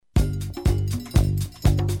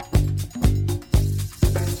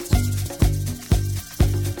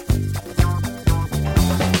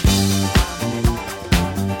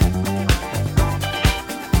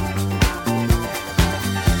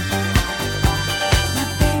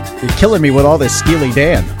You're killing me with all this Steely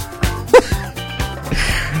Dan.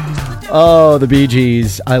 Oh, the Bee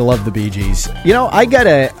Gees. I love the Bee Gees. You know, I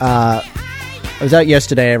was out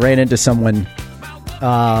yesterday. I ran into someone.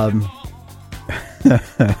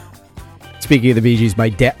 Speaking of the Bee Gees, my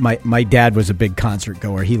dad was a big concert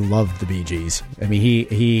goer. He loved the Bee Gees. I mean,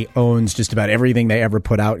 he owns just about everything they ever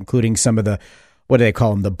put out, including some of the, what do they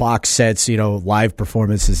call them, the box sets, you know, live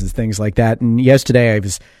performances and things like that. And yesterday I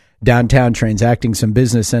was downtown transacting some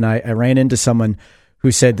business, and I ran into someone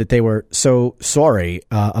who said that they were so sorry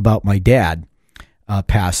about my dad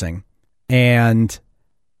passing. And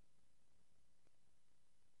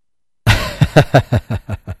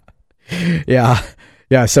yeah,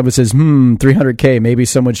 someone says, $300K, maybe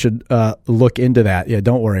someone should look into that. Yeah,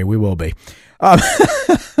 don't worry, we will be. But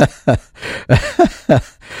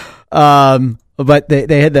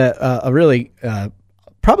they had a really,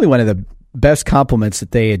 probably one of the best compliments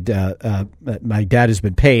that they had, that my dad has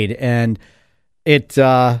been paid. And it's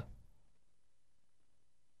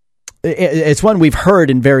one we've heard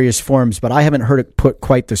in various forms, but I haven't heard it put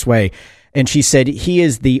quite this way. And she said he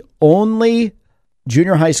is the only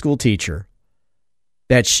junior high school teacher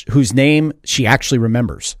whose name she actually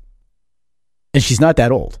remembers. And she's not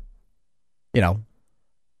that old. You know,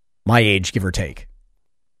 my age, give or take.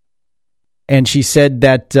 And she said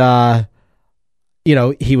that, you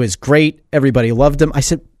know, he was great. Everybody loved him. I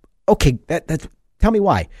said, okay, tell me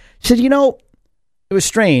why. She said, you know, it was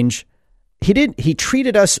strange. He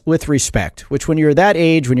treated us with respect, which when you're that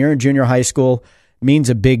age, when you're in junior high school,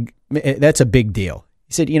 means that's a big deal.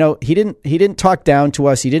 He said, you know, he didn't talk down to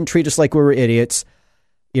us. He didn't treat us like we were idiots.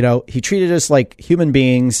 You know, he treated us like human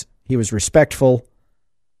beings. He was respectful.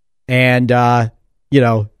 And, you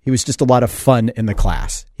know, he was just a lot of fun in the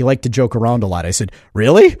class. He liked to joke around a lot. I said,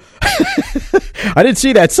 really? I didn't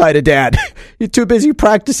see that side of Dad. You're too busy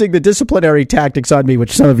practicing the disciplinary tactics on me,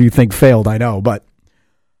 which some of you think failed, I know. But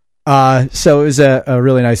so it was a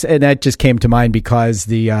really nice, and that just came to mind because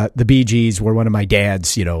the Bee Gees were one of my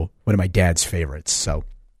dad's favorites. So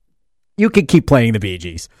you could keep playing the Bee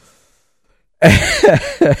Gees.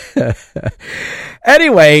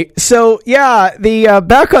 Anyway, so yeah, the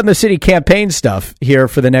back on the city campaign stuff here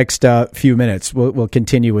for the next few minutes. We'll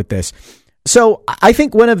continue with this. So I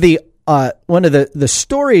think one of the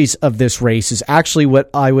stories of this race is actually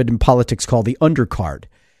what I would in politics call the undercard.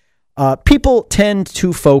 People tend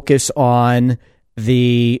to focus on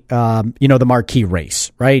the the marquee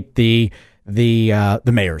race, right? The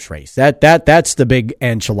mayor's race. That's the big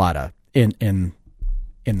enchilada in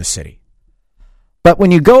the city. But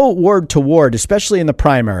when you go ward to ward, especially in the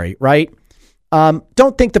primary, right?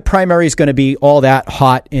 Don't think the primary is going to be all that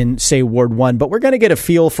hot in, say, Ward 1, but we're going to get a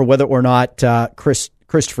feel for whether or not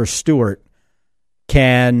Christopher Stewart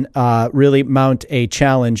can really mount a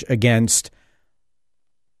challenge against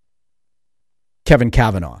Kevin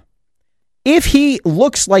Kavanaugh. If he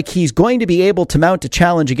looks like he's going to be able to mount a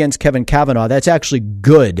challenge against Kevin Kavanaugh, that's actually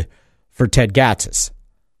good for Ted Gatsas,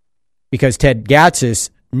 because Ted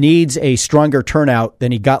Gatsas needs a stronger turnout than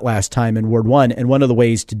he got last time in Ward 1. And one of the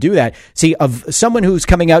ways to do that, of someone who's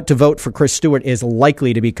coming out to vote for Chris Stewart is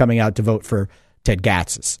likely to be coming out to vote for Ted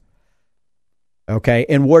Gatsas. Okay.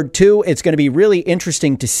 In Ward 2, it's going to be really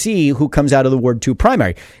interesting to see who comes out of the Ward 2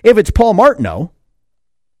 primary. If it's Paul Martineau,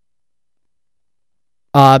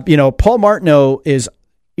 Paul Martineau is,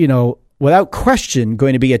 without question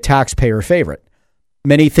going to be a taxpayer favorite.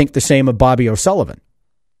 Many think the same of Bobby O'Sullivan.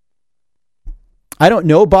 I don't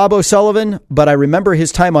know Bob O'Sullivan, but I remember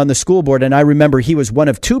his time on the school board, and I remember he was one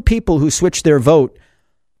of two people who switched their vote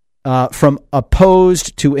from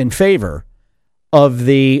opposed to in favor of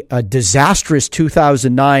the disastrous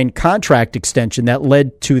 2009 contract extension that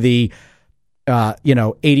led to the 80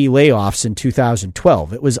 layoffs in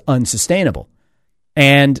 2012. It was unsustainable.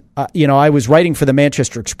 And, I was writing for the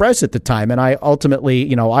Manchester Express at the time, and I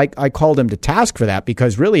ultimately, I called him to task for that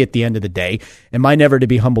because really at the end of the day, in my never to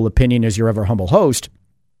be humble opinion as your ever humble host,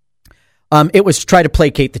 it was to try to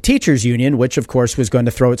placate the teachers union, which of course was going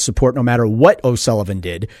to throw its support no matter what O'Sullivan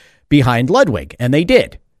did behind Ludwig. And they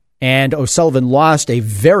did. And O'Sullivan lost a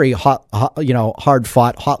very hard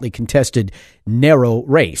fought, hotly contested, narrow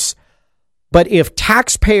race. But if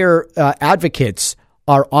taxpayer advocates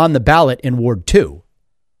are on the ballot in Ward 2,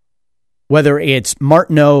 whether it's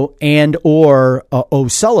Martineau and or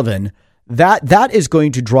O'Sullivan, that is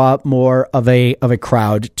going to draw more of a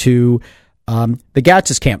crowd to the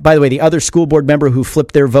Gatsas camp. By the way, the other school board member who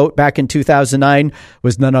flipped their vote back in 2009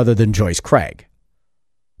 was none other than Joyce Craig.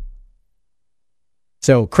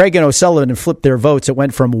 So Craig and O'Sullivan flipped their votes. It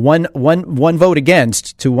went from one vote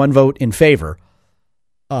against to one vote in favor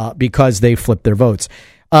because they flipped their votes.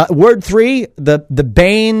 Ward 3, the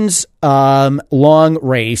Baines Long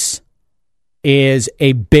race is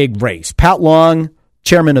a big race. Pat Long,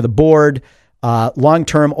 chairman of the board,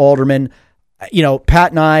 long-term alderman.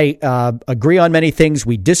 Pat and I agree on many things.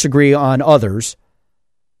 We disagree on others.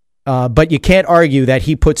 But you can't argue that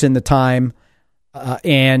he puts in the time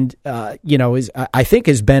and I think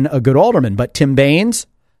has been a good alderman. But Tim Baines,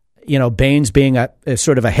 Baines being a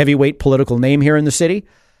sort of a heavyweight political name here in the city,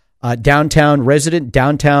 downtown resident,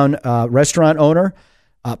 downtown restaurant owner,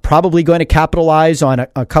 probably going to capitalize on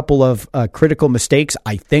a couple of critical mistakes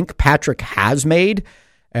I think Patrick has made,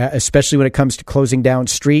 especially when it comes to closing down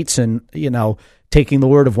streets and, taking the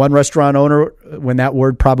word of one restaurant owner when that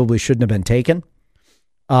word probably shouldn't have been taken.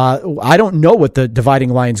 I don't know what the dividing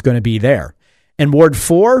line is going to be there. And Ward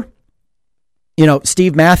 4,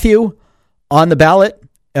 Steve Matthew on the ballot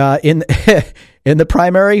in in the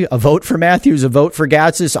primary, a vote for Matthews, a vote for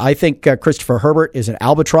Gatsis. I think Christopher Herbert is an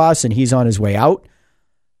albatross and he's on his way out.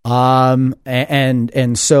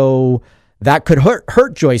 And so that could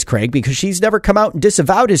hurt Joyce Craig because she's never come out and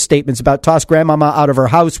disavowed his statements about toss grandmama out of her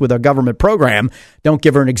house with a government program. Don't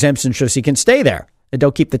give her an exemption so she can stay there, and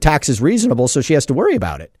don't keep the taxes reasonable so she has to worry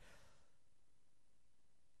about it.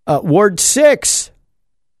 Ward 6.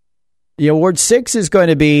 Ward 6 is going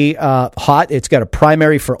to be hot. It's got a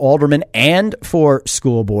primary for alderman and for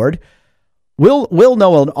school board. We'll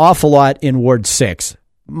know an awful lot in Ward 6.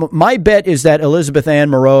 My bet is that Elizabeth Ann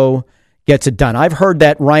Moreau gets it done. I've heard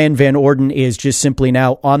that Ryan Van Orden is just simply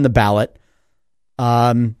now on the ballot.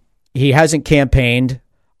 He hasn't campaigned.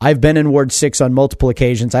 I've been in Ward 6 on multiple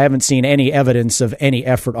occasions. I haven't seen any evidence of any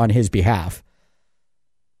effort on his behalf.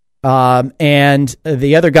 And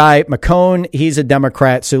the other guy, McCone, he's a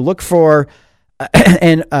Democrat. So look for,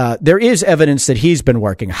 and there is evidence that he's been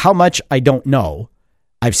working. How much, I don't know.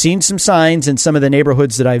 I've seen some signs in some of the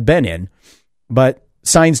neighborhoods that I've been in, but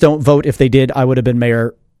signs don't vote. If they did, I would have been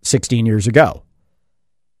mayor 16 years ago.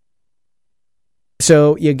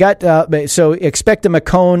 So you got, so expect a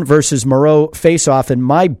McCone versus Moreau face-off, and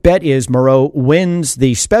my bet is Moreau wins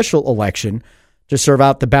the special election to serve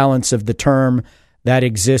out the balance of the term that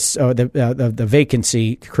exists, or the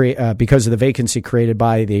vacancy because of the vacancy created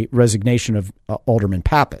by the resignation of Alderman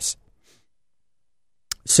Pappas.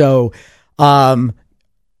 So, and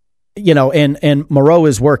Moreau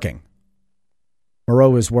is working.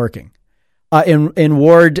 Moreau is working. In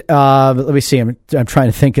Ward, let me see. I'm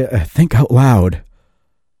trying to think out loud.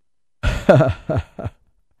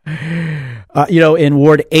 In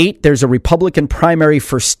Ward 8, there's a Republican primary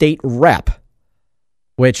for state rep,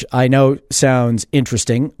 which I know sounds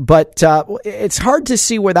interesting, but it's hard to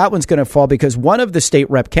see where that one's going to fall because one of the state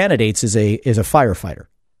rep candidates is a firefighter.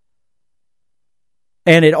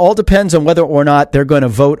 And it all depends on whether or not they're going to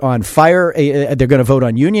vote on they're going to vote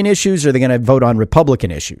on union issues, or they're going to vote on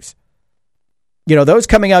Republican issues. Those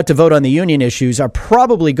coming out to vote on the union issues are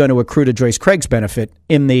probably going to accrue to Joyce Craig's benefit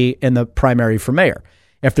in the primary for mayor.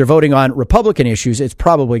 If they're voting on Republican issues, it's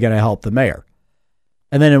probably going to help the mayor.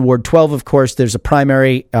 And then in Ward 12, of course, there's a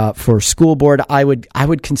primary for school board. I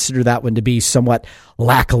would consider that one to be somewhat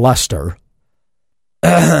lackluster.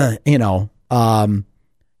 Kellyanne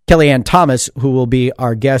Thomas, who will be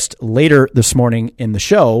our guest later this morning in the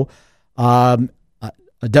show,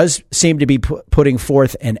 does seem to be putting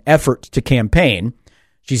forth an effort to campaign.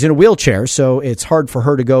 She's in a wheelchair, so it's hard for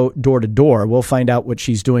her to go door to door. We'll find out what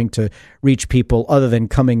she's doing to reach people other than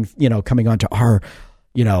coming onto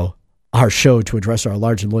our show to address our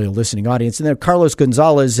large and loyal listening audience. And then Carlos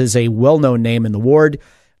Gonzalez is a well-known name in the ward,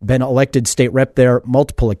 been elected state rep there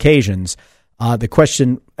multiple occasions. The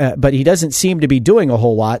question, but he doesn't seem to be doing a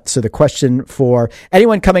whole lot. So the question for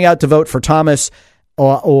anyone coming out to vote for Thomas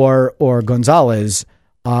or Gonzalez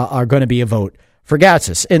are going to be a vote for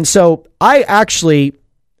Gatsis. And so I actually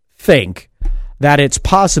think that it's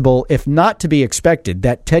possible, if not to be expected,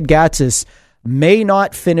 that Ted Gatsis may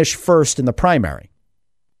not finish first in the primary.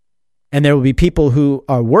 And there will be people who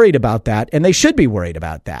are worried about that, and they should be worried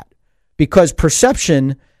about that, because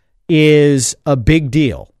perception is a big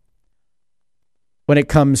deal when it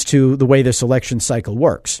comes to the way this election cycle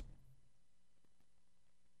works.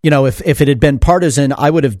 If it had been partisan, I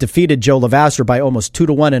would have defeated Joe Lavasser by almost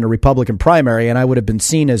 2-1 in a Republican primary, and I would have been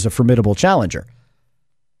seen as a formidable challenger.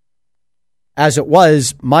 As it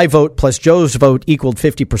was, my vote plus Joe's vote equaled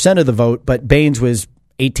 50% of the vote, but Baines was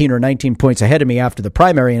 18 or 19 points ahead of me after the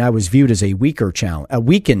primary, and I was viewed as a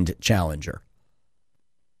weakened challenger.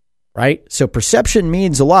 Right? So perception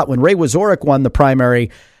means a lot. When Ray Wazorek won the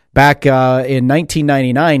primary back in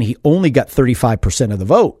 1999, he only got 35% of the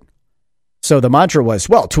vote. So the mantra was,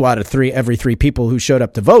 well, 2 out of 3, every 3 people who showed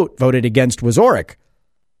up to vote voted against Wazorek.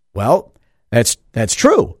 Well, That's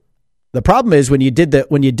true. The problem is when you did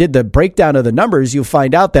the breakdown of the numbers, you'll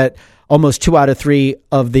find out that almost 2 out of 3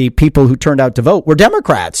 of the people who turned out to vote were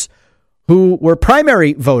Democrats, who were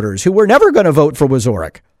primary voters, who were never going to vote for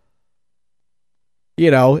Wazorek.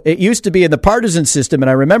 It used to be in the partisan system, and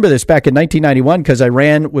I remember this back in 1991 because I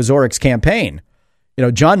ran Wazorek's campaign.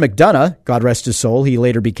 John McDonough, God rest his soul, he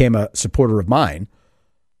later became a supporter of mine,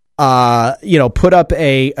 put up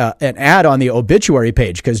an ad on the obituary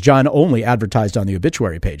page because John only advertised on the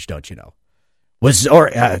obituary page, don't you know?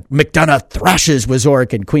 McDonough thrashes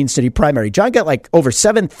Wazorek in Queen City primary. John got like over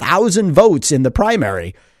 7,000 votes in the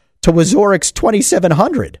primary to Wazorek's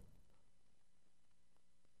 2,700.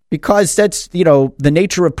 Because that's, the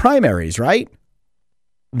nature of primaries, right?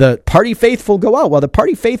 The party faithful go out. Well, the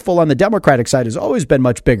party faithful on the Democratic side has always been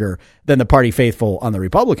much bigger than the party faithful on the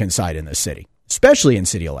Republican side in this city, especially in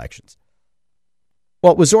city elections.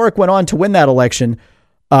 Well, Wazorek went on to win that election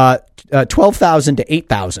 12,000 to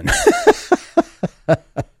 8,000.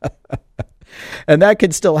 And that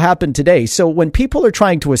can still happen today. So when people are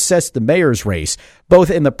trying to assess the mayor's race, both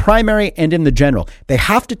in the primary and in the general, they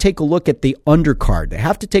have to take a look at the undercard. They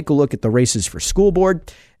have to take a look at the races for school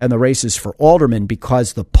board and the races for alderman,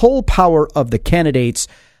 because the poll power of the candidates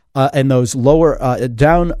in those lower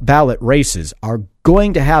down ballot races are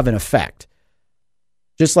going to have an effect.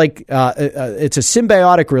 Just like it's a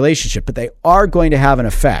symbiotic relationship, but they are going to have an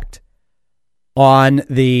effect on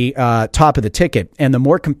the top of the ticket. And the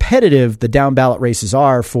more competitive the down ballot races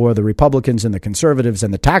are for the Republicans and the conservatives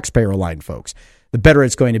and the taxpayer aligned folks, the better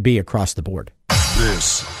it's going to be across the board.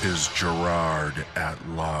 This is Gerard at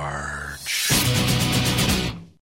Large.